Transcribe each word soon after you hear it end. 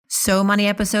So Money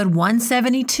episode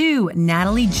 172,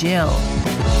 Natalie Jill.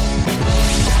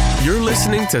 You're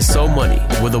listening to So Money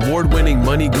with award-winning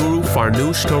money guru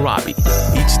Farnoosh Torabi.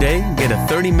 Each day, get a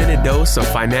 30-minute dose of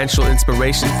financial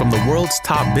inspiration from the world's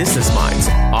top business minds,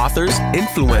 authors,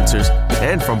 influencers,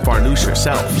 and from Farnoosh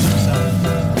herself.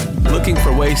 Looking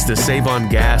for ways to save on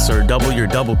gas or double your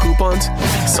double coupons?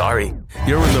 Sorry,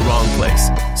 you're in the wrong place.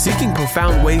 Seeking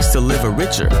profound ways to live a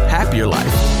richer, happier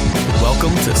life.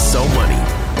 Welcome to So Money.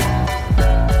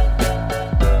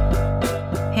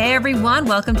 Hey everyone,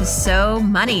 welcome to So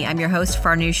Money. I'm your host,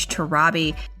 Farnoosh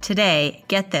Torabi. Today,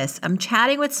 get this, I'm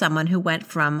chatting with someone who went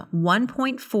from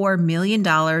 $1.4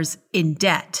 million in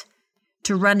debt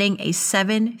to running a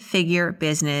 7-figure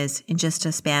business in just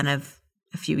a span of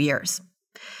a few years.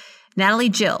 Natalie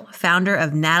Jill, founder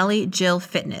of Natalie Jill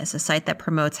Fitness, a site that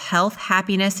promotes health,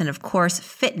 happiness, and of course,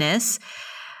 fitness,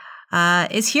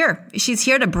 is here. She's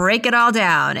here to break it all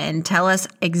down and tell us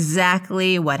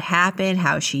exactly what happened,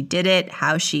 how she did it,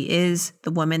 how she is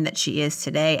the woman that she is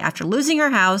today. After losing her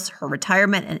house, her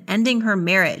retirement, and ending her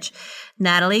marriage,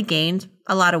 Natalie gained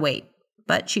a lot of weight,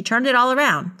 but she turned it all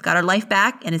around, got her life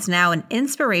back, and is now an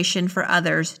inspiration for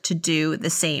others to do the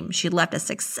same. She left a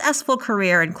successful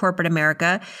career in corporate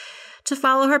America to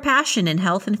follow her passion in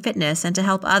health and fitness and to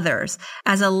help others.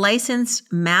 As a licensed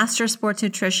master sports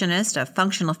nutritionist, a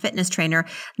functional fitness trainer,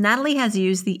 Natalie has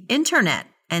used the internet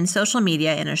and social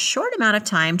media in a short amount of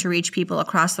time to reach people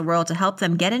across the world to help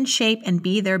them get in shape and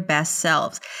be their best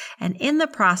selves. And in the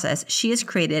process, she has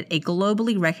created a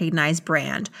globally recognized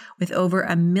brand with over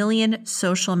 1 million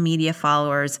social media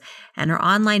followers, and her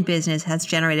online business has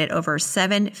generated over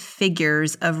 7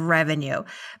 figures of revenue.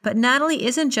 But Natalie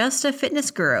isn't just a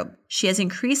fitness guru. She has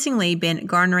increasingly been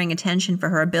garnering attention for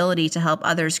her ability to help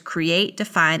others create,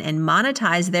 define, and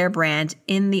monetize their brand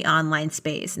in the online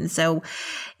space. And so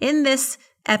in this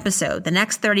episode, the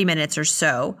next 30 minutes or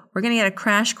so, we're going to get a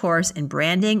crash course in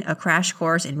branding, a crash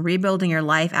course in rebuilding your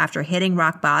life after hitting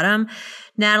rock bottom.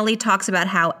 Natalie talks about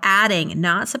how adding,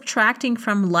 not subtracting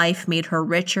from life made her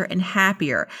richer and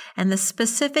happier, and the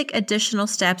specific additional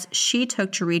steps she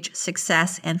took to reach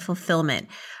success and fulfillment.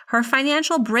 Her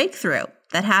financial breakthrough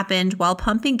that happened while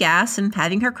pumping gas and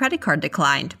having her credit card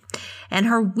declined, and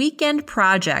her weekend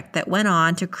project that went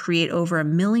on to create over $1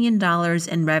 million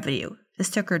in revenue. This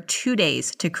took her 2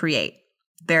 days to create.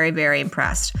 Very, very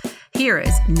impressed. Here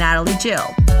is Natalie Jill.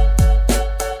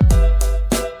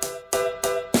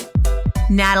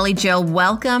 Natalie Jill,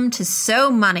 welcome to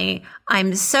So Money.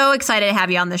 I'm so excited to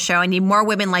have you on the show. I need more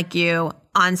women like you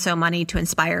on So Money to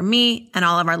inspire me and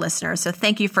all of our listeners. So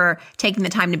thank you for taking the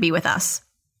time to be with us.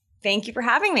 Thank you for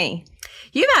having me.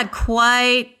 You've had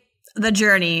quite the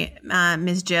journey,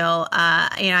 Ms. Jill.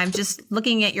 I'm just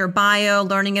looking at your bio,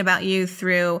 learning about you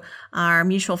through our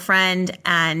mutual friend.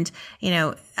 And,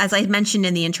 as I mentioned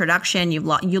in the introduction, you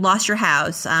lost your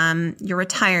house, your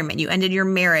retirement, you ended your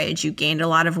marriage, you gained a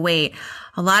lot of weight.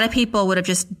 A lot of people would have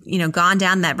just, gone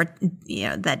down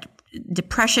that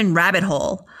depression rabbit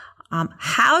hole.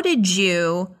 How did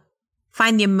you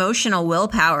find the emotional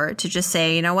willpower to just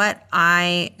say, you know what,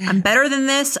 I'm better than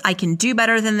this. I can do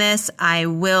better than this. I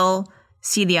will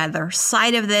see the other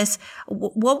side of this.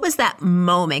 What was that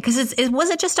moment? Because was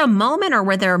it just a moment, or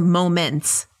were there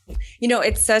moments?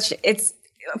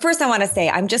 First I want to say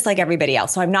I'm just like everybody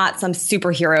else. So I'm not some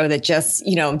superhero that just,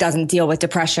 doesn't deal with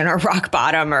depression or rock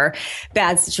bottom or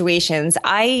bad situations.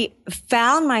 I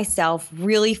found myself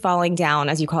really falling down,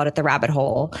 as you called it, the rabbit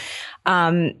hole.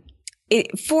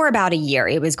 For about a year,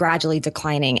 it was gradually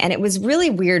declining. And it was really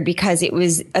weird because it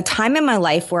was a time in my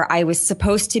life where I was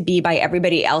supposed to be, by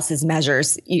everybody else's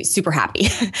measures, super happy.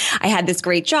 I had this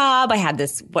great job. I had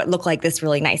what looked like this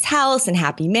really nice house and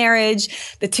happy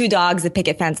marriage, the 2 dogs, the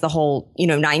picket fence, the whole,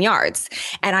 9 yards.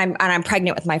 And I'm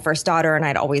pregnant with my first daughter, and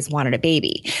I'd always wanted a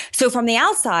baby. So from the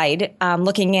outside,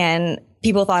 looking in,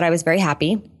 people thought I was very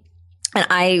happy. And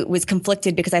I was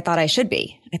conflicted because I thought I should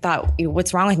be. I thought,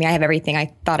 what's wrong with me? I have everything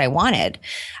I thought I wanted.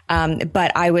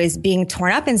 But I was being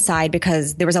torn up inside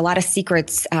because there was a lot of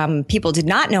secrets people did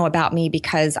not know about me,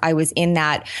 because I was in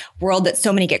that world that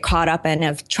so many get caught up in,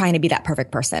 of trying to be that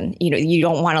perfect person. You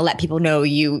don't want to let people know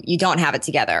you don't have it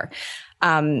together.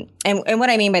 And what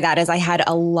I mean by that is I had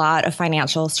a lot of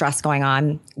financial stress going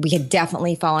on. We had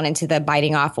definitely fallen into the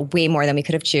biting off way more than we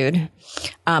could have chewed.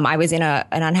 I was in an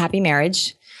unhappy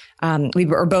marriage. We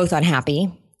were both unhappy,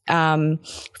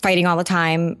 fighting all the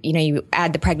time. You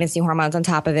add the pregnancy hormones on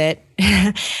top of it.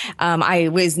 I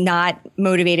was not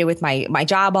motivated with my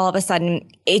job all of a sudden.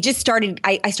 It just started,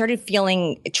 I started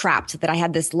feeling trapped, that I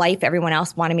had this life everyone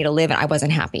else wanted me to live and I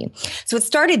wasn't happy. So it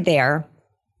started there.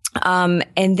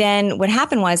 And then what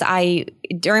happened was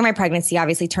during my pregnancy,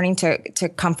 obviously turning to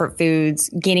comfort foods,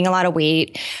 gaining a lot of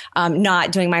weight,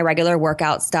 not doing my regular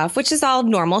workout stuff, which is all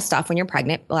normal stuff when you're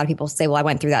pregnant. A lot of people say, well, I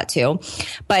went through that too.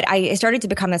 But I started to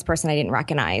become this person I didn't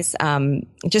recognize.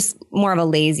 Just more of a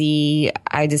lazy,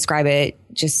 I describe it,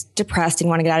 just depressed, didn't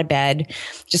want to get out of bed,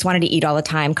 just wanted to eat all the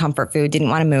time, comfort food, didn't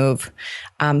want to move,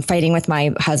 fighting with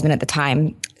my husband at the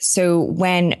time. So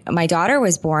when my daughter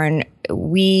was born,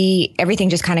 everything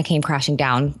just kind of came crashing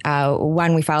down.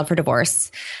 One, we filed for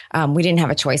divorce. We didn't have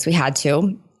a choice. We had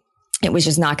to. It was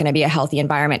just not going to be a healthy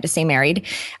environment to stay married,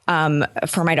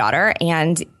 for my daughter.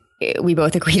 And we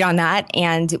both agreed on that.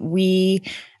 And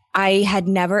I had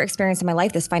never experienced in my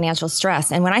life this financial stress.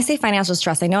 And when I say financial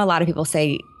stress, I know a lot of people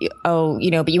say, oh,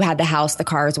 but you had the house, the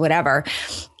cars, whatever.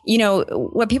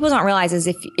 What people don't realize is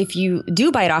if you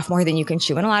do bite off more than you can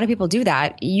chew, and a lot of people do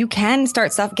that, you can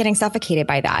start getting suffocated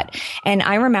by that. And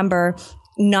I remember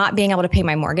not being able to pay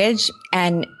my mortgage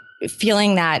and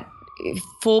feeling that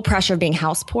full pressure of being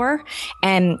house poor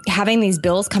and having these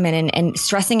bills come in and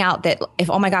stressing out that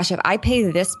oh my gosh, if I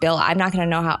pay this bill, I'm not going to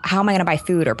know how am I going to buy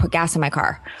food or put gas in my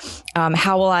car?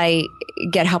 How will I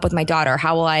get help with my daughter?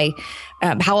 How will I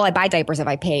buy diapers if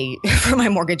I pay for my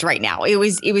mortgage right now? It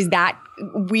was that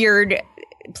weird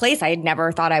place I had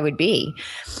never thought I would be.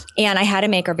 And I had to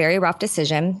make a very rough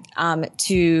decision,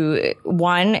 to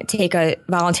one, take a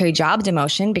voluntary job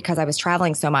demotion because I was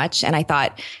traveling so much. And I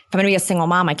thought, if I'm going to be a single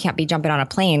mom, I can't be jumping on a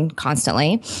plane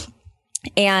constantly.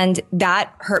 And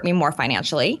that hurt me more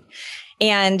financially.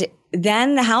 And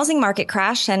then the housing market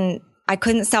crashed and I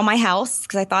couldn't sell my house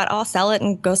because I thought, I'll sell it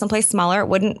and go someplace smaller.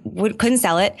 Couldn't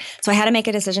sell it. So I had to make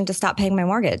a decision to stop paying my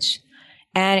mortgage.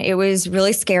 And it was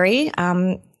really scary.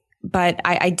 But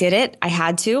I did it. I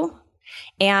had to.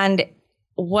 And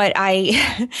what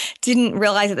I didn't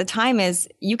realize at the time is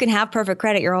you can have perfect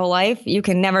credit your whole life. You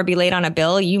can never be late on a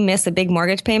bill. You miss a big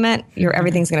mortgage payment,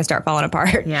 everything's going to start falling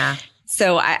apart. Yeah.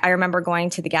 So I remember going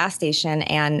to the gas station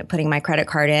and putting my credit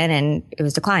card in and it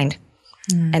was declined.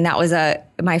 And that was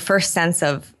my first sense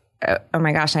of, oh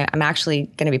my gosh, I'm actually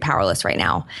going to be powerless right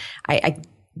now. I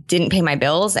didn't pay my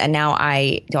bills and now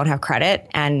I don't have credit.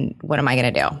 And what am I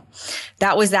going to do?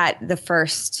 That was the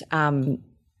first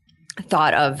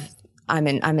thought of I'm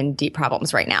in deep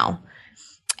problems right now.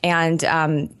 And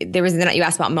you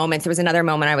asked about moments. There was another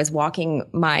moment I was walking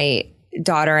my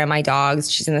daughter and my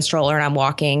dogs. She's in the stroller and I'm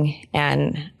walking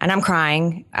and I'm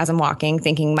crying as I'm walking,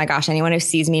 thinking, my gosh, anyone who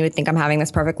sees me would think I'm having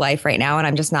this perfect life right now. And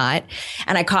I'm just not.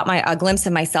 And I caught a glimpse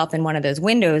of myself in one of those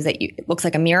windows it looks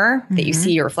like a mirror that you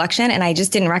see your reflection. And I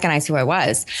just didn't recognize who I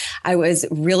was. I was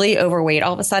really overweight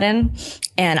all of a sudden.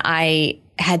 And I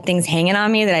had things hanging on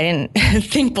me that I didn't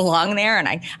think belonged there. And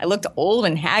I looked old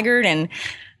and haggard and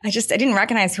I didn't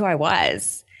recognize who I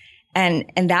was. And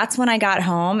that's when I got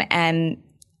home and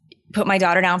put my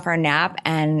daughter down for a nap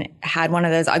and had one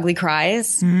of those ugly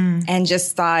cries and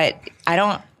just thought, I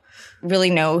don't really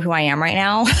know who I am right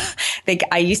now.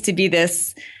 I used to be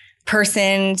this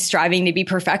person striving to be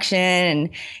perfection. And,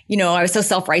 I was so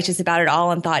self-righteous about it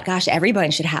all and thought, gosh, everybody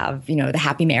should have, the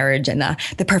happy marriage and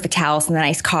the perfect house and the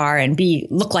nice car and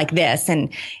look like this. And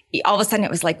all of a sudden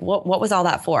it was like, what was all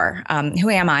that for? Who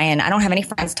am I? And I don't have any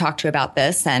friends to talk to about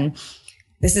this. And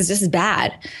this is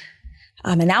bad.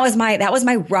 And that was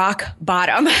my rock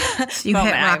bottom You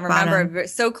moment. hit rock I remember bottom.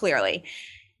 so clearly.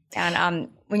 And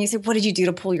when you say, what did you do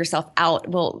to pull yourself out?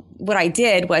 Well, what I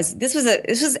did was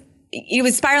it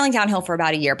was spiraling downhill for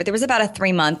about a year, but there was about a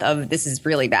 3-month of this is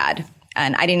really bad.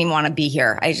 And I didn't even want to be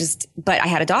here. But I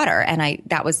had a daughter and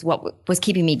that was what was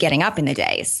keeping me getting up in the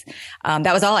days.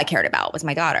 That was all I cared about was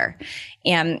my daughter.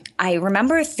 And I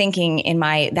remember thinking in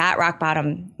that rock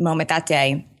bottom moment that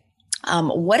day,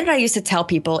 what did I used to tell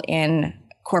people in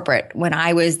corporate when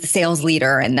I was the sales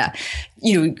leader and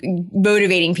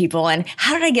motivating people? And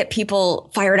how did I get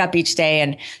people fired up each day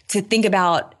and to think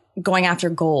about going after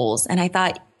goals? And I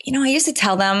thought, I used to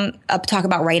tell them, talk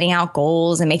about writing out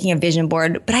goals and making a vision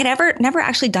board, but I'd never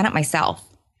actually done it myself.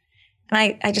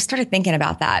 And I just started thinking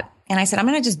about that. And I said, I'm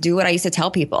going to just do what I used to tell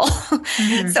people.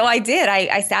 So I did.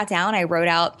 I sat down, I wrote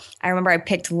out, I remember I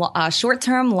picked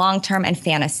short-term, long-term, and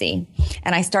fantasy.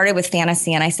 And I started with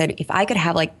fantasy and I said, if I could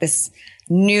have like this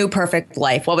new perfect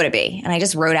life, what would it be? And I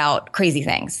just wrote out crazy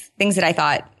things that I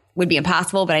thought would be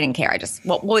impossible, but I didn't care.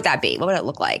 What would that be? What would it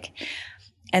look like?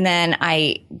 And then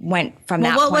I went from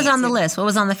that. What was on the list? What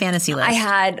was on the fantasy list? I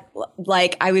had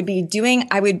I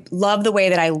would love the way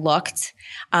that I looked,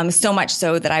 so much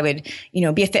so that I would,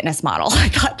 be a fitness model. I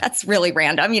thought that's really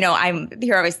random. I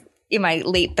was in my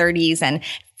late 30s and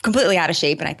completely out of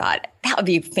shape. And I thought that would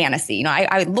be fantasy. You know,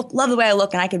 I would love the way I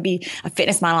look, and I could be a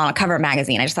fitness model on a cover of a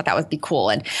magazine. I just thought that would be cool.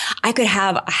 And I could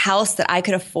have a house that I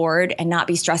could afford and not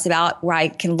be stressed about, where I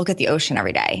can look at the ocean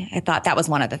every day. I thought that was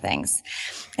one of the things.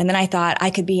 And then I thought I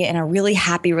could be in a really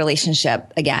happy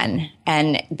relationship again,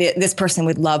 and this person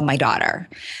would love my daughter.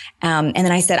 And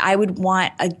then I said, I would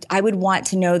want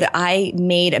to know that I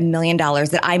made $1 million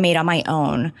that I made on my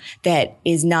own, that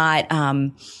is not,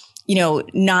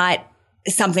 not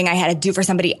something I had to do for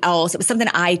somebody else. It was something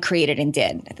I created and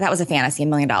did. That was a fantasy, $1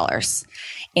 million,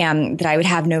 and that I would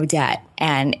have no debt,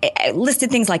 and I listed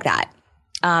things like that.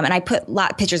 And I put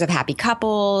pictures of happy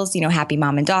couples, happy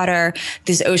mom and daughter,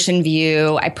 this ocean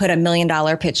view. I put $1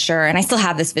 million picture, and I still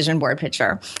have this vision board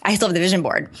picture. I still have the vision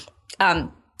board.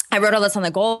 I wrote all this on the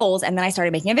goals, and then I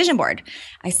started making a vision board.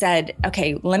 I said,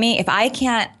 okay,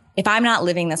 if I'm not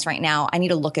living this right now, I need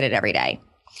to look at it every day.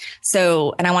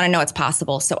 So, and I want to know it's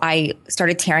possible. So I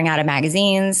started tearing out of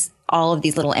magazines all of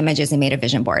these little images and made a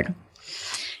vision board.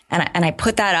 And I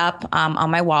put that up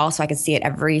on my wall so I could see it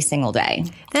every single day.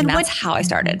 And that's how I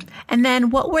started. And then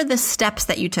what were the steps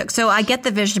that you took? So I get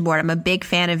the vision board. I'm a big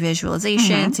fan of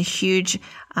visualization. Mm-hmm. It's a huge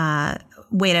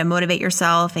way to motivate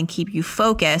yourself and keep you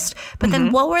focused. But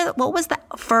then what was the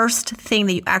first thing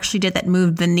that you actually did that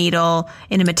moved the needle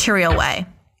in a material way?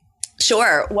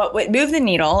 Sure. What moved the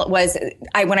needle was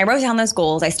when I wrote down those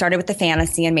goals, I started with the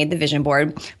fantasy and made the vision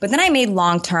board, but then I made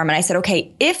long term, and I said,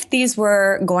 okay, if these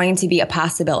were going to be a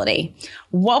possibility,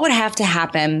 what would have to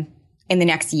happen in the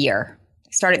next year?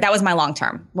 That was my long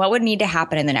term. What would need to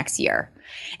happen in the next year?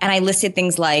 And I listed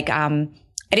things like, I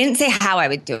didn't say how I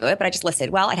would do it, but I just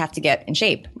listed, well, I'd have to get in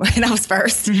shape. That was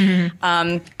first.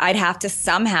 Mm-hmm. I'd have to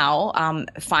somehow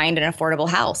find an affordable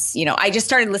house. I just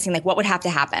started listing like what would have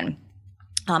to happen.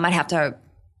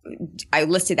 I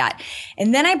listed that.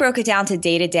 And then I broke it down to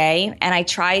day to day, and I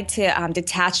tried to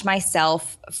detach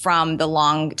myself from the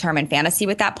long term and fantasy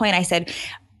with that point. I said,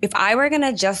 if I were going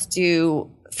to just do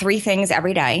 3 things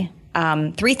every day,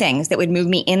 3 things that would move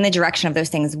me in the direction of those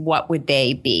things, what would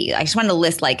they be? I just wanted to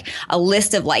list a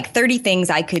list of 30 things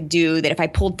I could do that if I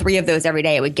pulled 3 of those every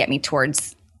day, it would get me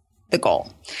towards the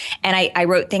goal. And I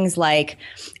wrote things like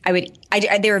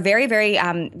they were very, very,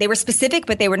 they were specific,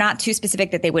 but they were not too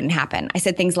specific that they wouldn't happen. I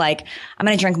said things like, I'm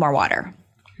going to drink more water.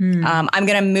 I'm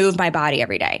going to move my body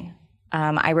every day.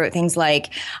 I wrote things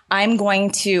like, I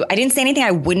didn't say anything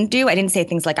I wouldn't do. I didn't say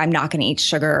things like, I'm not going to eat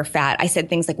sugar or fat. I said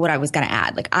things like what I was going to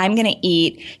add. Like, I'm going to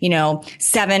eat,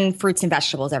 7 fruits and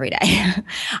vegetables every day.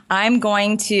 I'm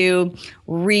going to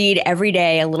read every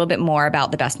day a little bit more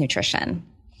about the best nutrition.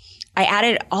 I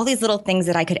added all these little things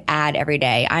that I could add every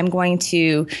day. I'm going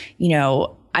to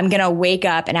wake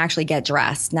up and actually get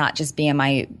dressed, not just be in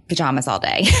my pajamas all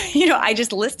day. I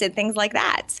just listed things like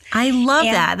that. I love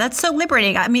that. That's so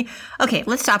liberating. I mean, okay,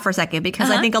 let's stop for a second, because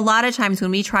I think a lot of times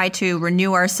when we try to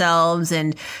renew ourselves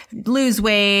and lose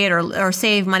weight or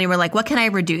save money, we're like, what can I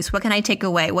reduce? What can I take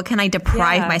away? What can I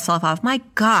deprive myself of? My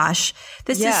gosh,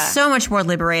 this is so much more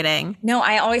liberating. No,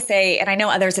 I always say, and I know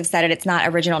others have said it, it's not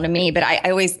original to me, but I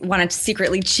always want to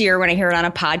secretly cheer when I hear it on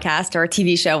a podcast or a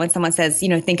TV show when someone says,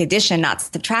 think addition, not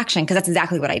subtraction, because that's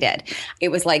exactly what I did. It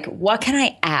was like, what can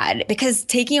I add? Because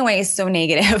taking away is so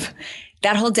negative.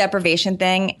 That whole deprivation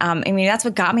thing, that's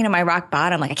what got me to my rock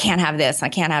bottom. Like, I can't have this, I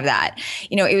can't have that.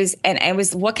 It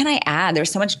was, what can I add?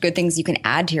 There's so much good things you can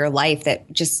add to your life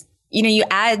that just, you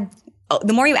add,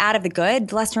 the more you add of the good,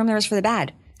 the less room there is for the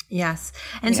bad. Yes.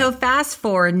 And so fast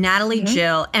forward, Natalie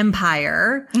Jill,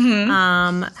 Empire.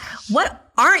 What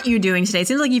aren't you doing today? It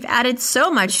seems like you've added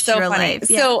so much to your life.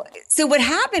 Yeah. So what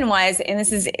happened was, and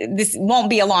this won't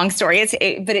be a long story,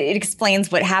 but it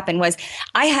explains what happened was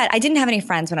I didn't have any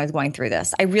friends when I was going through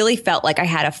this. I really felt like I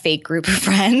had a fake group of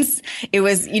friends. It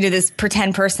was, this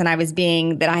pretend person I was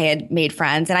being that I had made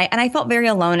friends, and I felt very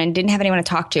alone and didn't have anyone to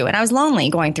talk to. And I was lonely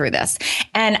going through this.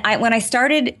 And when I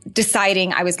started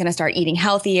deciding I was going to start eating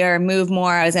healthier, move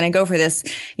more, I was going to go for this,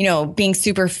 being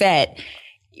super fit,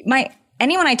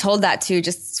 anyone I told that to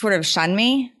just sort of shunned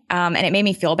me, and it made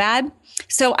me feel bad.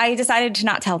 So I decided to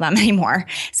not tell them anymore.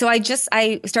 So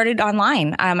I started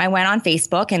online. I went on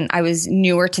Facebook, and I was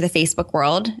newer to the Facebook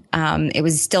world. It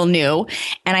was still new,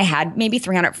 and I had maybe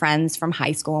 300 friends from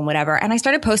high school and whatever. And I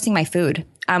started posting my food.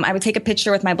 I would take a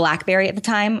picture with my BlackBerry at the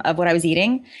time of what I was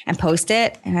eating and post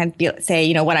it. And I'd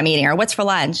say, what I'm eating or what's for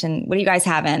lunch and what are you guys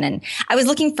having? And I was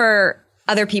looking for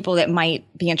other people that might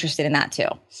be interested in that too.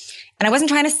 And I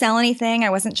wasn't trying to sell anything. I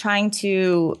wasn't trying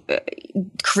to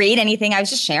create anything. I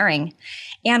was just sharing.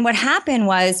 And what happened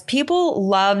was people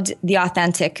loved the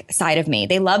authentic side of me.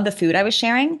 They loved the food I was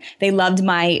sharing. They loved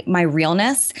my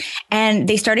realness, and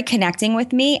they started connecting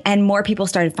with me, and more people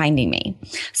started finding me.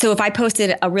 So if I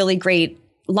posted a really great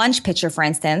lunch picture, for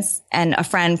instance, and a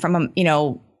friend from,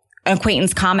 an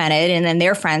acquaintance commented, and then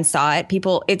their friends saw it,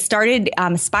 it started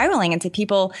spiraling into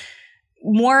people,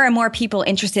 more and more people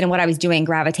interested in what I was doing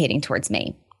gravitating towards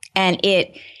me. And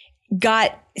it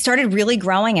started really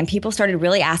growing, and people started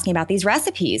really asking about these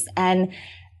recipes. And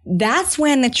that's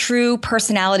when the true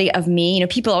personality of me,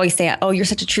 people always say, oh, you're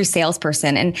such a true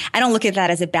salesperson. And I don't look at that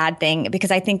as a bad thing,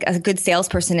 because I think a good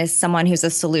salesperson is someone who's a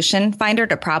solution finder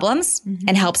to problems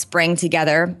and helps bring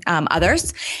together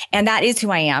others. And that is who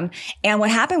I am. And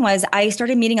what happened was I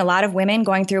started meeting a lot of women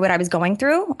going through what I was going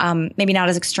through, maybe not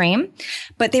as extreme,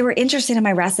 but they were interested in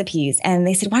my recipes. And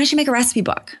they said, why don't you make a recipe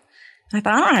book? And I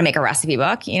thought, I don't know how to make a recipe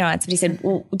book. And somebody said,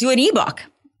 well, do an ebook.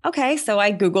 Okay. So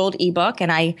I Googled ebook,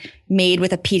 and I made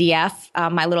with a PDF,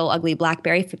 my little ugly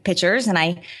BlackBerry pictures. And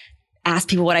I asked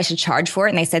people what I should charge for it.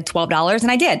 And they said $12. And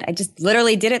I did. I just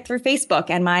literally did it through Facebook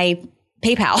and my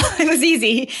PayPal. It was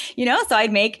easy, so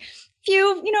I'd make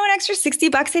an extra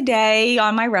 $60 a day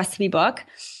on my recipe book.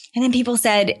 And then people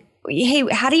said, hey,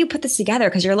 how do you put this together?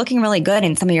 Because you're looking really good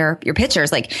in some of your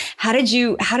pictures. Like, how did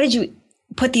you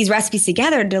put these recipes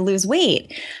together to lose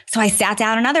weight? So I sat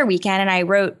down another weekend and I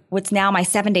wrote what's now my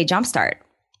 7-day jumpstart.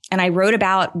 And I wrote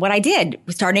about what I did,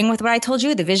 starting with what I told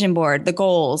you, the vision board, the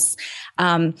goals,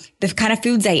 the kind of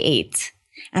foods I ate.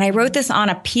 And I wrote this on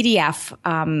a PDF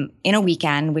in a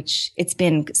weekend, which it's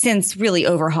been since really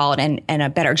overhauled and a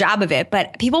better job of it.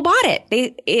 But people bought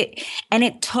it. And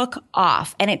it took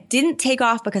off. And it didn't take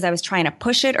off because I was trying to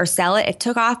push it or sell it. It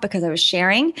took off because I was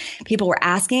sharing. People were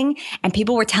asking, and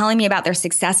people were telling me about their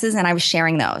successes, and I was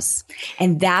sharing those.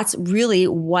 And that's really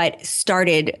what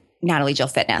started Natalie Jill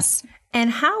Fitness. And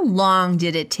how long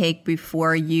did it take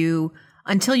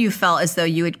until you felt as though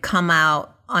you had come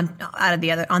out on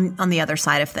the other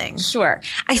side of things? Sure.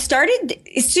 I started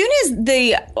as soon as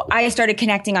I started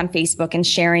connecting on Facebook and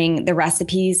sharing the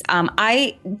recipes.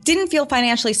 I didn't feel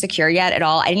financially secure yet at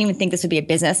all. I didn't even think this would be a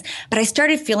business, but I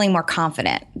started feeling more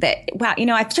confident that, wow,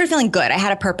 I started feeling good. I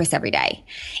had a purpose every day.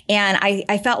 And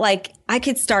I felt like I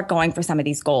could start going for some of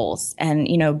these goals. And,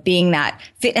 being that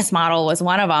fitness model was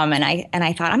one of them. And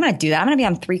I thought, I'm going to do that. I'm going to be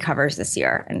on 3 covers this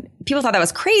year. And people thought that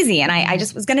was crazy. And I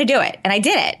just was going to do it. And I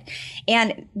did it.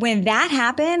 And when that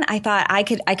happened, I thought I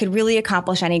could really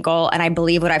accomplish any goal. And I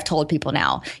believe what I've told people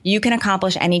now. You can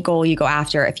accomplish any goal you go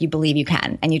after if you believe you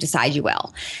can and you decide you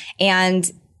will.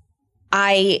 And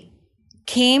I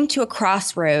came to a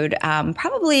crossroad,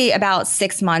 probably about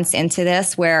 6 months into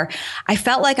this, where I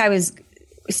felt like I was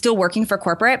still working for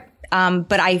corporate.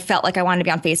 But I felt like I wanted to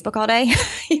be on Facebook all day,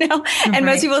 and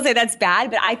most people say that's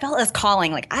bad, but I felt this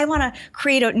calling, like I want to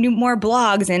create more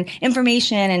blogs and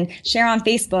information and share on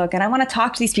Facebook. And I want to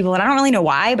talk to these people, and I don't really know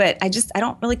why, but I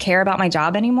don't really care about my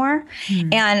job anymore.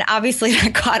 And obviously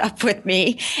that caught up with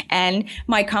me, and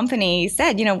my company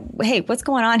said, hey, what's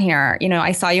going on here?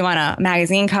 I saw you on a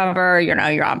magazine cover,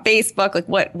 you're on Facebook. Like,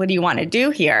 what do you want to do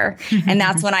here? And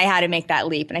that's when I had to make that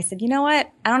leap. And I said, you know what?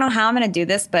 I don't know how I'm going to do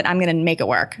this, but I'm going to make it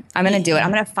work. I'm going to do it.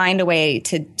 I'm going to find a way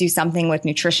to do something with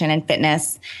nutrition and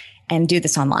fitness and do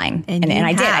this online. And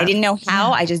I did. I didn't know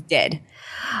how. I just did.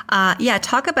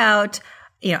 Talk about,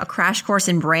 a crash course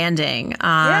in branding. But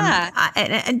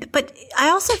I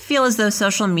also feel as though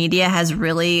social media has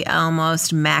really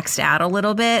almost maxed out a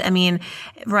little bit. I mean,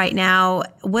 right now,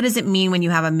 what does it mean when you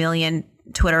have 1 million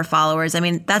Twitter followers? I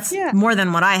mean, that's more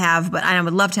than what I have, but I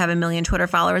would love to have 1 million Twitter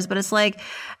followers. But it's like,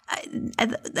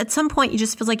 at some point, you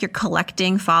just feel like you're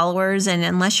collecting followers, and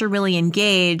unless you're really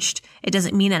engaged, it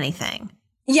doesn't mean anything.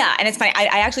 Yeah. And it's funny.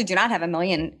 I actually do not have 1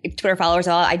 million Twitter followers.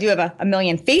 I do have a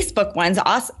million Facebook ones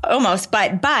almost.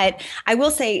 But I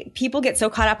will say people get so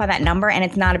caught up on that number, and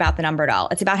it's not about the number at all.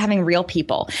 It's about having real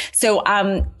people. So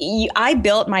I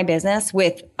built my business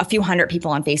with a few hundred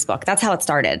people on Facebook. That's how it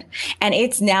started. And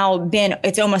it's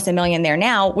almost 1 million there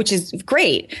now, which is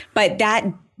great. But that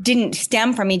didn't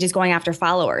stem from me just going after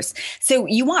followers. So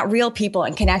you want real people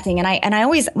and connecting. And I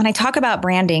always, when I talk about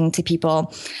branding to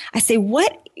people, I say,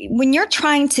 when you're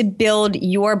trying to build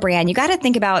your brand, you got to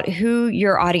think about who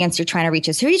your audience you're trying to reach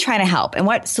is. Who are you trying to help, and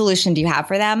what solution do you have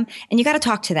for them? And you got to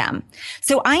talk to them.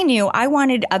 So I knew I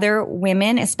wanted other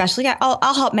women, especially,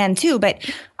 I'll help men too, but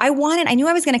I knew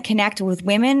I was going to connect with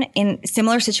women in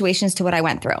similar situations to what I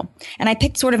went through. And I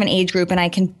picked sort of an age group, and I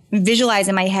can visualize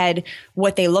in my head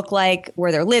what they look like,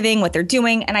 where they're living, what they're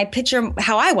doing. And I picture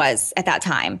how I was at that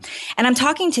time. And I'm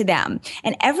talking to them.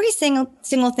 And every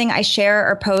single thing I share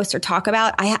or post or talk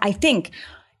about, I think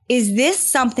is this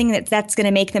something that's going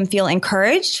to make them feel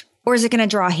encouraged? Or is it going to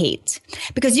draw hate?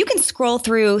 Because you can scroll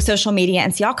through social media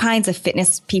and see all kinds of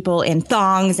fitness people in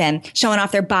thongs and showing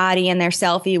off their body and their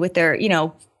selfie with their,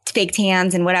 fake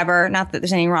tans and whatever. Not that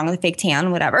there's anything wrong with a fake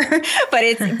tan, whatever. but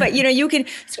you can,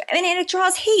 and it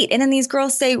draws hate. And then these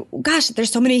girls say, gosh,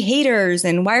 there's so many haters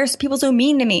and why are people so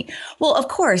mean to me? Well, of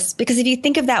course, because if you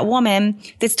think of that woman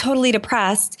that's totally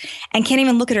depressed and can't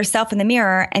even look at herself in the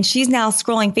mirror and she's now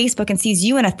scrolling Facebook and sees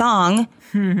you in a thong,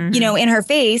 in her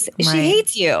face, she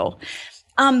hates you.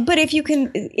 But if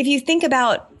you think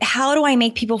about how do I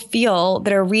make people feel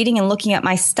that are reading and looking at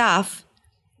my stuff,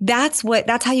 that's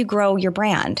how you grow your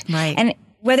brand. Right. And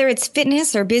whether it's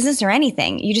fitness or business or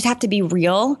anything, you just have to be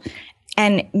real.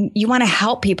 And you want to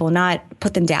help people, not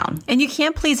put them down. And you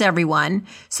can't please everyone.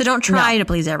 So don't try to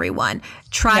please everyone.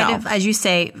 Try to, as you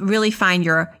say, really find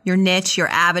your niche, your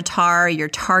avatar, your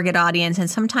target audience. And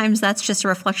sometimes that's just a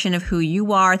reflection of who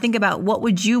you are. Think about what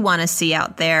would you want to see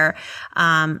out there,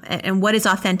 and what is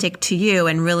authentic to you,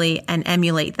 and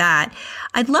emulate that.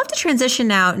 I'd love to transition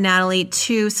now, Natalie,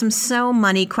 to some So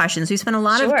Money questions. We spent a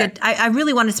lot of good, I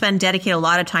really want to dedicate a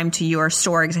lot of time to your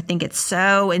story because I think it's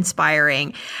so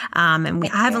inspiring. And I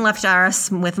haven't left us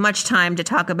with much time to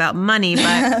talk about money,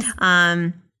 but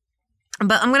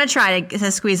but I'm going to try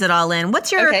to squeeze it all in.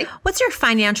 What's your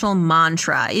financial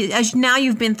mantra? As now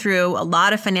you've been through a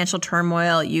lot of financial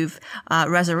turmoil, you've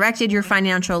resurrected your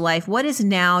financial life. What is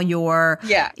now your,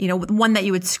 one that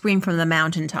you would scream from the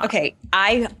mountaintop? Okay.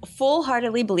 I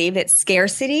full-heartedly believe that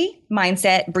scarcity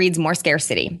mindset breeds more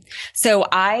scarcity. So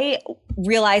I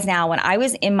realize now when I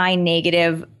was in my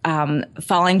negative,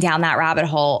 falling down that rabbit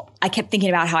hole, I kept thinking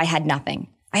about how I had nothing.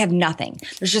 I have nothing.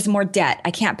 There's just more debt.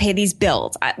 I can't pay these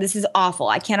bills. This is awful.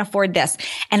 I can't afford this.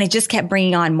 And it just kept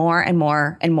bringing on more and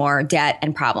more and more debt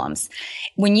and problems.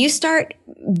 When you start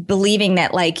believing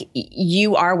that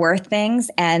you are worth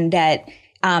things and that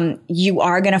you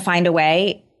are going to find a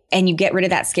way, and you get rid of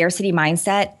that scarcity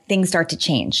mindset, things start to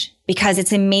change. Because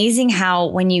it's amazing how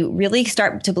when you really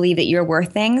start to believe that you're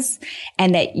worth things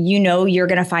and that you're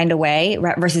going to find a way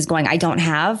versus going, I don't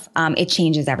have, it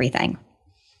changes everything.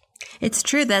 It's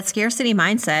true. That scarcity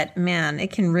mindset, man,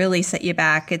 it can really set you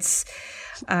back. It's,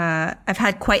 I've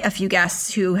had quite a few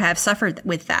guests who have suffered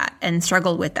with that and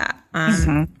struggled with that.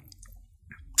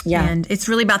 Yeah. And it's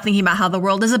really about thinking about how the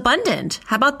world is abundant.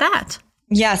 How about that?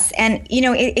 Yes. And,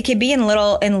 it could be in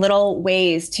little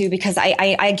ways too, because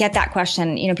I get that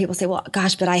question. People say, well,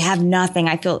 gosh, but I have nothing.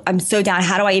 I feel I'm so down.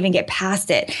 How do I even get past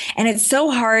it? And it's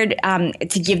so hard,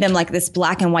 to give them this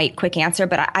black and white quick answer.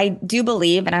 But I do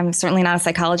believe, and I'm certainly not a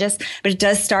psychologist, but it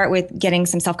does start with getting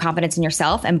some self-confidence in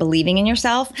yourself and believing in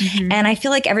yourself. Mm-hmm. And I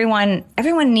feel like everyone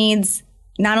needs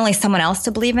not only someone else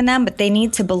to believe in them, but they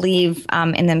need to believe,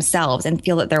 in themselves and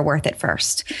feel that they're worth it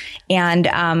first.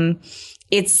 And,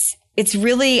 it's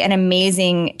really an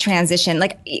amazing transition.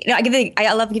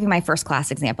 I love giving my first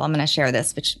class example. I'm going to share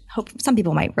this, which hope some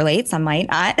people might relate, some might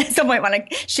not. Some might want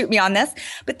to shoot me on this.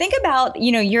 But think about,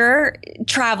 you're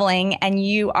traveling and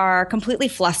you are completely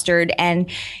flustered.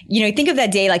 And, think of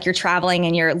that day like you're traveling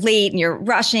and you're late and you're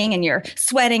rushing and you're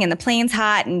sweating and the plane's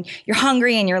hot and you're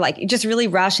hungry and you're just really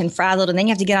rushed and frazzled. And then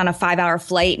you have to get on a 5-hour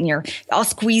flight and you're all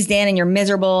squeezed in and you're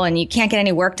miserable and you can't get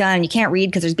any work done and you can't read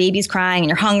because there's babies crying and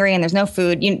you're hungry and there's no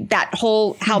food.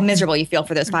 How miserable you feel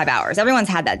for those 5 hours. Everyone's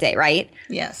had that day, right?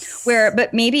 Yes.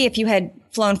 But maybe if you had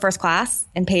flown first class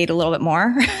and paid a little bit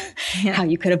more, how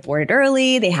you could have boarded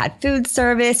early. They had food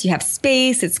service. You have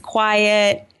space. It's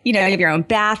quiet. You have your own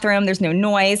bathroom. There's no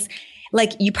noise.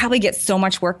 You probably get so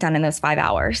much work done in those 5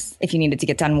 hours if you needed to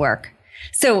get done work.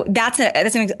 So that's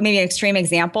maybe an extreme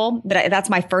example, but that's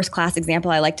my first class example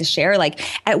I like to share.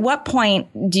 At what point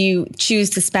do you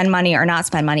choose to spend money or not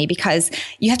spend money? Because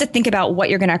you have to think about what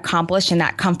you're going to accomplish in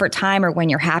that comfort time or when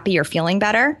you're happy or feeling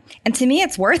better. And to me,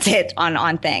 it's worth it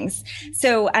on things.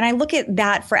 So, and I look at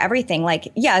that for everything.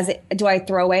 Do I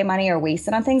throw away money or waste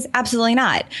it on things? Absolutely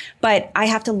not. But I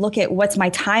have to look at what's my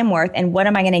time worth and what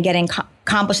am I going to get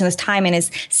accomplish in this time, and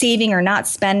is saving or not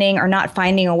spending or not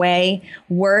finding a way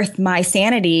worth my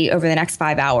sanity over the next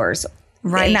 5 hours.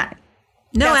 Right.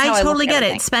 No, I totally get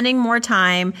it. Spending more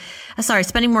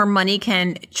money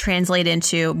can translate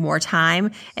into more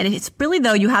time. And it's really,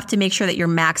 though, you have to make sure that you're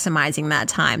maximizing that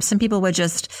time. Some people would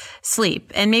just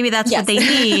sleep, and maybe that's what they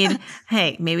need.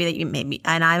 Hey,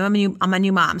 and I'm a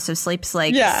new mom, so sleep's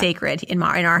sacred in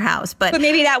our house. But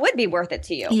maybe that would be worth it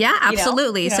to you. Yeah,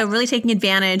 absolutely. So really taking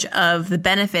advantage of the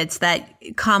benefits that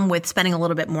come with spending a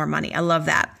little bit more money. I love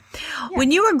that. Yeah.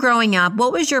 When you were growing up,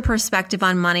 what was your perspective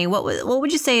on money? What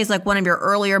would you say is one of your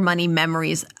earlier money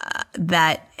memories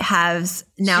that has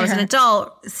now as an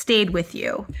adult stayed with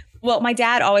you? Well, my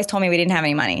dad always told me we didn't have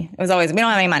any money. It was always, we don't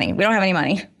have any money. We don't have any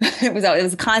money. It was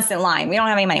a constant line. We don't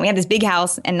have any money. We had this big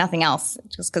house and nothing else,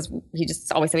 just because he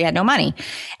just always said we had no money.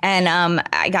 And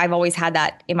I've always had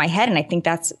that in my head. And I think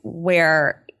that's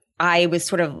where I was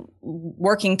sort of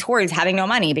working towards having no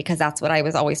money, because that's what I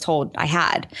was always told I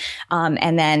had.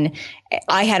 And then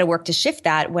I had to work to shift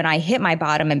that when I hit my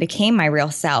bottom and became my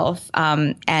real self,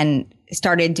 and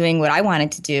started doing what I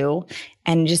wanted to do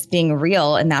and just being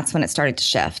real. And that's when it started to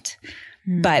shift.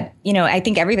 But, I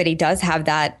think everybody does have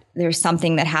that. There's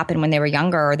something that happened when they were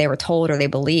younger, or they were told, or they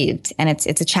believed. And it's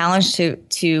a challenge to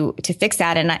fix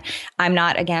that. And I'm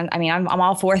not, again, I'm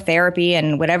all for therapy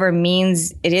and whatever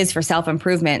means it is for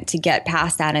self-improvement to get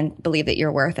past that and believe that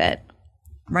you're worth it.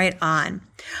 Right on.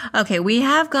 Okay. We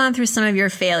have gone through some of your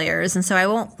failures, and so I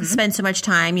won't spend so much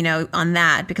time, on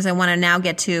that, because I want to now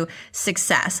get to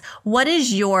success. What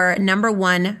is your number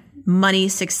one money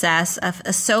success,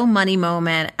 a so money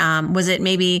moment? Was it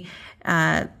maybe,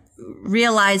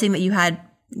 realizing that you had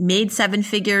made 7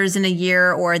 figures in a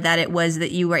year, or that it was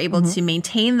that you were able to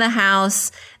maintain the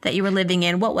house that you were living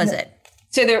in? What was it?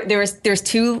 So there's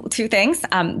two things.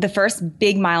 The first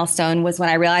big milestone was when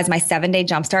I realized my 7-day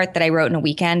jumpstart that I wrote in a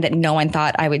weekend that no one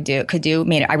thought I could do.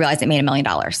 I realized it made $1 million.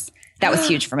 That was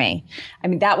huge for me.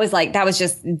 That was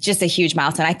just a huge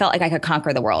milestone. I felt like I could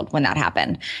conquer the world when that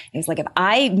happened. It was like, if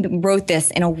I wrote this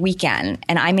in a weekend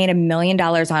and I made $1 million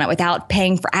on it without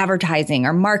paying for advertising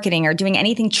or marketing or doing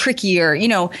anything tricky, or,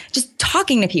 just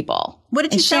talking to people. What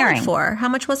did you sell it for? How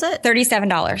much was it?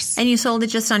 $37. And you sold it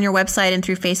just on your website and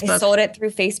through Facebook? I sold it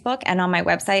through Facebook and on my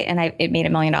website, and it made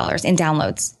 $1 million in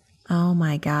downloads. Oh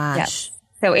my gosh. Yes.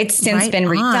 So it's since been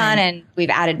redone, and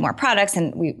we've added more products,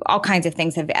 and all kinds of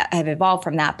things have evolved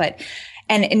from that.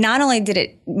 And not only did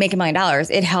it make $1 million,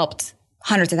 it helped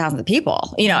hundreds of thousands of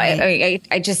people. Right.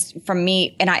 I just, from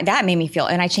me, and that made me feel,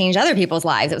 and I changed other people's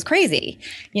lives. It was crazy.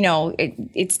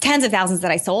 It's tens of thousands that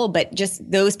I sold, but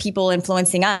just those people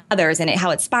influencing others, and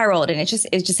how it spiraled, and it's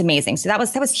just amazing. So that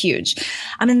was huge.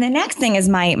 And the next thing is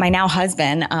my now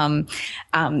husband.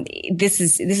 This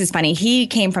is funny. He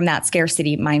came from that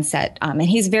scarcity mindset, and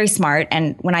he's very smart.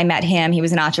 And when I met him, he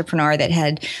was an entrepreneur that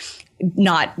had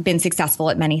not been successful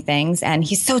at many things, and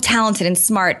he's so talented and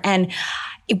smart. And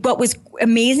what was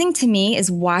amazing to me is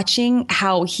watching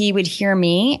how he would hear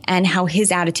me and how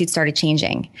his attitude started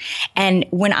changing. And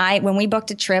when we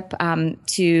booked a trip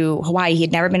to Hawaii, he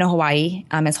had never been to Hawaii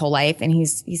his whole life, and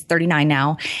he's 39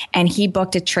 now. And he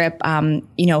booked a trip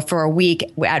for a week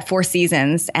at Four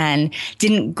Seasons, and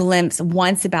didn't glimpse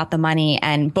once about the money,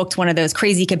 and booked one of those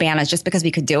crazy cabanas just because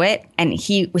we could do it. And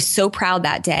he was so proud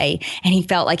that day, and he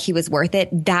felt like he was worth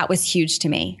it. That was huge to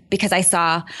me, because I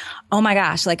saw, oh my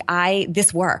gosh,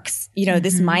 this works.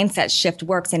 This mindset shift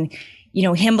works. And,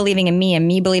 him believing in me and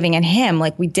me believing in him,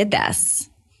 we did this.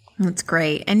 That's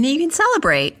great. And you can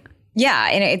celebrate. Yeah.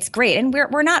 And it's great. And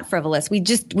we're not frivolous. We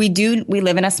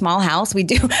live in a small house. We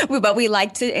do, but we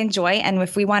like to enjoy. And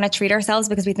if we want to treat ourselves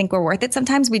because we think we're worth it,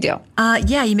 sometimes we do.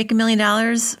 Yeah. You make $1 million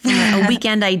from a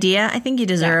weekend idea. I think you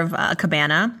deserve a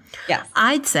cabana. Yes.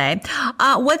 I'd say.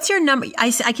 What's your number?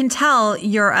 I can tell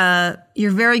you're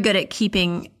very good at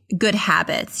keeping good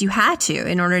habits. You had to,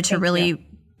 in order to really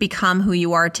become who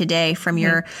you are today, from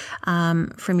your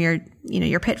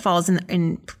your pitfalls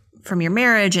and from your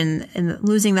marriage and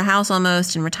losing the house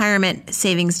almost, and retirement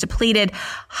savings depleted.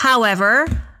 However,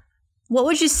 what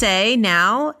would you say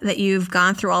now that you've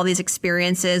gone through all these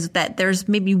experiences, that there's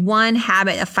maybe one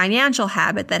habit, a financial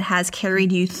habit, that has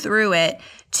carried you through it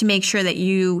to make sure that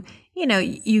you've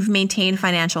maintained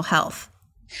financial health?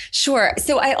 Sure.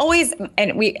 So I always,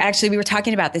 and we were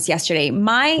talking about this yesterday.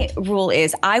 My rule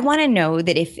is, I want to know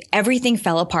that if everything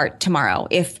fell apart tomorrow,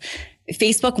 if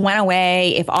Facebook went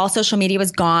away, if all social media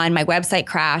was gone, my website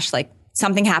crashed,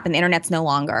 something happened, the internet's no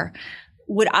longer,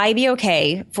 would I be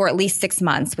okay for at least 6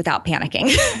 months without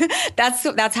panicking?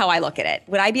 That's how I look at it.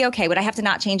 Would I be okay? Would I have to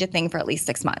not change a thing for at least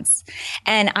 6 months?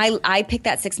 And I picked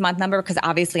that 6 month number because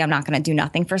obviously I'm not going to do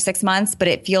nothing for 6 months, but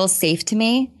it feels safe to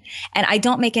me. And I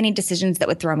don't make any decisions that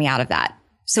would throw me out of that.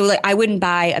 So I wouldn't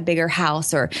buy a bigger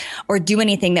house or do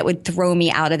anything that would throw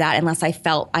me out of that unless I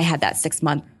felt I had that 6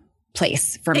 month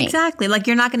place for me. Exactly.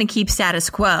 You're not going to keep status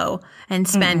quo and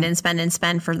spend and spend and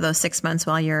spend for those 6 months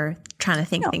while you're trying to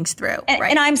think things through.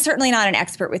 And I'm certainly not an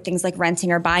expert with things like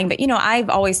renting or buying, but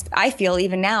I feel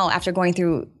even now, after going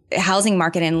through the housing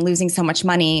market and losing so much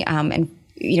money, and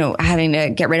having to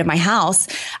get rid of my house,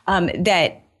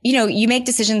 that you make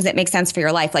decisions that make sense for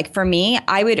your life. For me,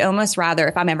 I would almost rather,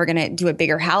 if I'm ever going to do a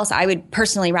bigger house, I would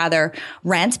personally rather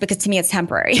rent, because to me it's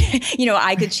temporary.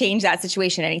 I could change that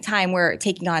situation anytime. Where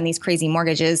taking on these crazy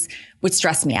mortgages would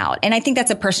stress me out. And I think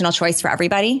that's a personal choice for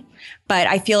everybody, but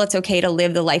I feel it's okay to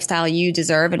live the lifestyle you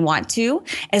deserve and want to,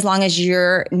 as long as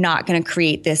you're not going to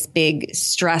create this big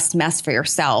stressed mess for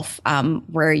yourself,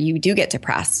 where you do get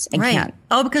depressed and can't.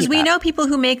 Oh, because we know people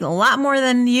who make a lot more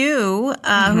than you,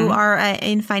 who are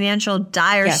in financial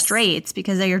dire straits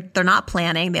because they're not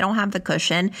planning. They don't have the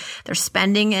cushion. They're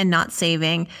spending and not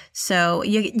saving. So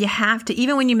you have to,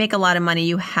 even when you make a lot of money,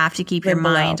 you have to keep your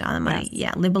mind on the money.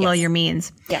 Yeah. Live below your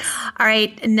means. Yes. All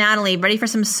right, Natalie, ready for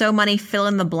some So Money fill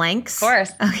in the blanks? Of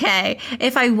course. Okay.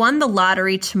 If I won the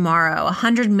lottery tomorrow,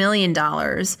 $100 million,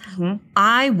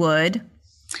 I would...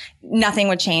 Nothing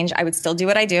would change. I would still do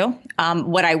what I do.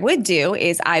 What I would do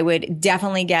is I would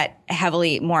definitely get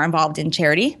heavily more involved in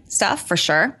charity stuff for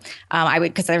sure. I would,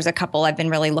 because there's a couple I've been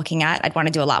really looking at. I'd want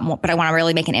to do a lot more, but I want to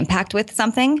really make an impact with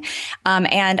something.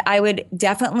 And I would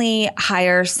definitely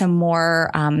hire some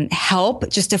more help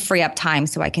just to free up time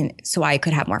so I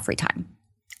could have more free time.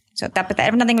 So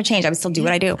nothing would change. I would still do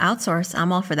what I do. Outsource.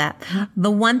 I'm all for that.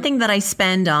 The one thing that I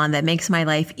spend on that makes my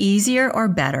life easier or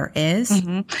better is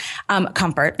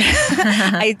comfort.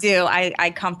 I do. I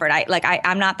comfort.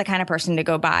 I'm not the kind of person to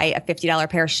go buy a $50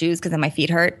 pair of shoes because then my feet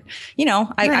hurt.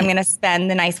 I'm going to spend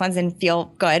the nice ones and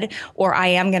feel good, or I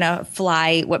am going to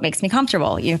fly what makes me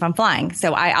comfortable, even if I'm flying.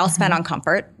 So I'll spend on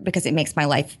comfort because it makes my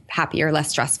life happier, less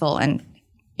stressful, and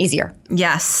easier.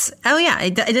 Yes. Oh yeah.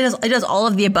 It does all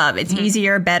of the above. It's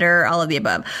easier, better, all of the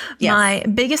above. Yes. My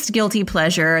biggest guilty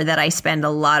pleasure that I spend a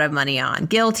lot of money on.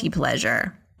 Guilty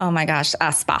pleasure. Oh my gosh.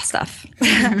 Spa stuff.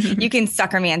 You can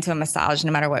sucker me into a massage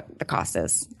no matter what the cost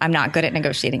is. I'm not good at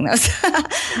negotiating those.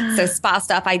 So spa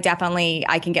stuff, I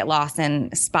can get lost in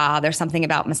spa. There's something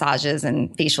about massages and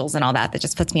facials and all that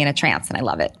just puts me in a trance, and I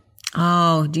love it.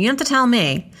 Oh, do you have to tell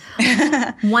me?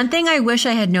 One thing I wish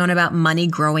I had known about money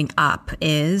growing up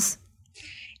is...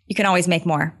 You can always make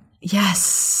more.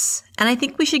 Yes. And I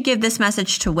think we should give this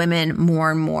message to women more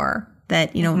and more,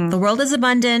 that, the world is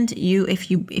abundant.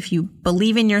 If you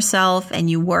believe in yourself and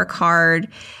you work hard,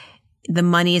 the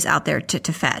money is out there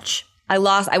to fetch. At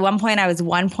one point, I was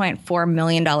 $1.4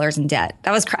 million in debt.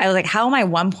 I was like, how am I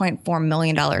 $1.4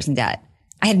 million in debt?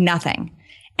 I had nothing.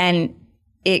 And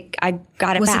I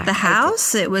got it back. Was it the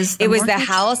house? It was the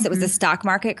house. It was the stock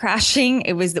market crashing.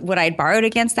 It was what I'd borrowed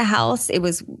against the house. It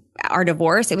was our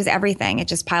divorce. It was everything. It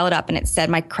just piled up, and it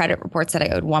said my credit report said I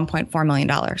owed $1.4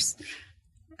 million.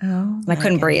 Oh, I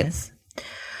couldn't breathe.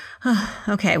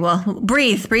 Okay, well,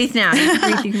 breathe now.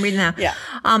 You can breathe now. Yeah.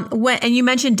 And you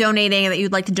mentioned donating, that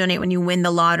you'd like to donate when you win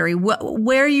the lottery.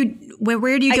 Where do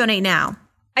you donate now?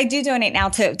 I do donate now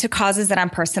to causes that I'm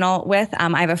personal with.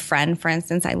 I have a friend, for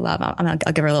instance, I'll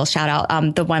give her a little shout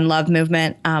out. The One Love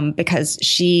movement, because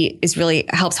she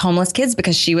helps homeless kids,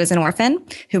 because she was an orphan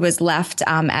who was left,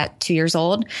 at 2 years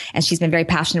old. And she's been very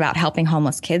passionate about helping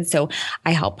homeless kids. So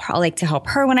I like to help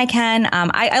her when I can.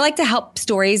 I like to help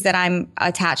stories that I'm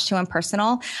attached to and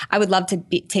personal. I would love to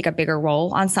take a bigger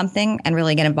role on something and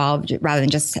really get involved rather than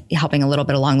just helping a little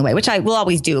bit along the way, which I will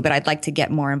always do, but I'd like to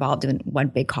get more involved in one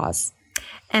big cause.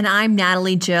 And I'm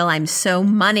Natalie Jill. I'm So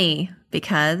Money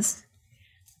because...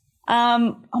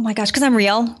 oh my gosh, because I'm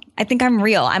real. I think I'm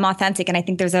real. I'm authentic. And I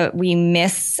think I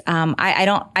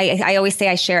always say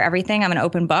I share everything. I'm an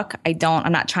open book.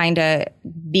 I'm not trying to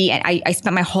be, I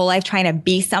spent my whole life trying to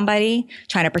be somebody,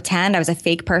 trying to pretend I was a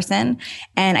fake person.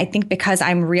 And I think because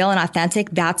I'm real and authentic,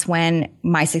 that's when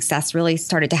my success really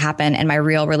started to happen and my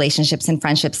real relationships and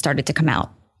friendships started to come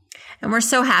out. And we're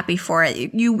so happy for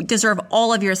it. You deserve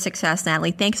all of your success, Natalie.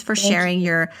 Thanks for sharing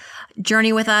your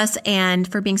journey with us and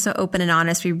for being so open and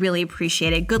honest. We really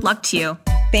appreciate it. Good luck to you.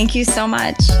 Thank you so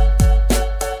much.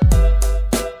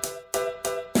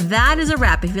 That is a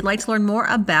wrap. If you'd like to learn more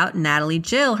about Natalie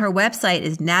Jill, her website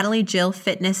is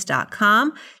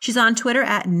nataliejillfitness.com. She's on Twitter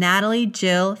at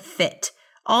nataliejillfit.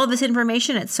 All of this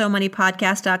information at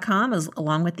SoMoneyPodcast.com,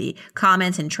 along with the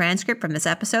comments and transcript from this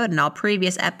episode and all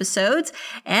previous episodes.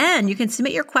 And you can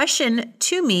submit your question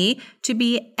to me to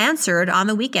be answered on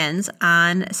the weekends.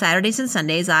 On Saturdays and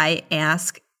Sundays, I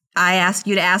ask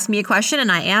you to ask me a question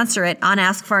and I answer it on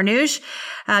Ask Farnoosh.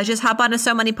 Just hop on to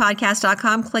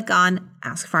SoMoneyPodcast.com, click on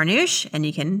Ask Farnoosh, and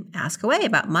you can ask away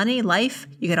about money, life.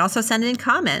 You can also send in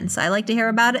comments. I like to hear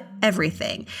about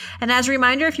everything. And as a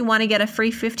reminder, if you want to get a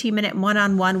free 15-minute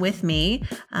one-on-one with me,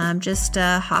 just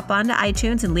hop on to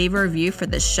iTunes and leave a review for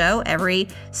this show. Every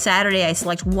Saturday, I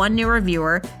select one new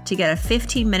reviewer to get a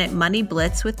 15-minute money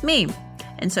blitz with me.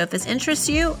 And so if this interests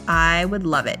you, I would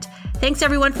love it. Thanks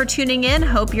everyone for tuning in.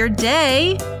 Hope your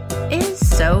day is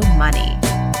so money.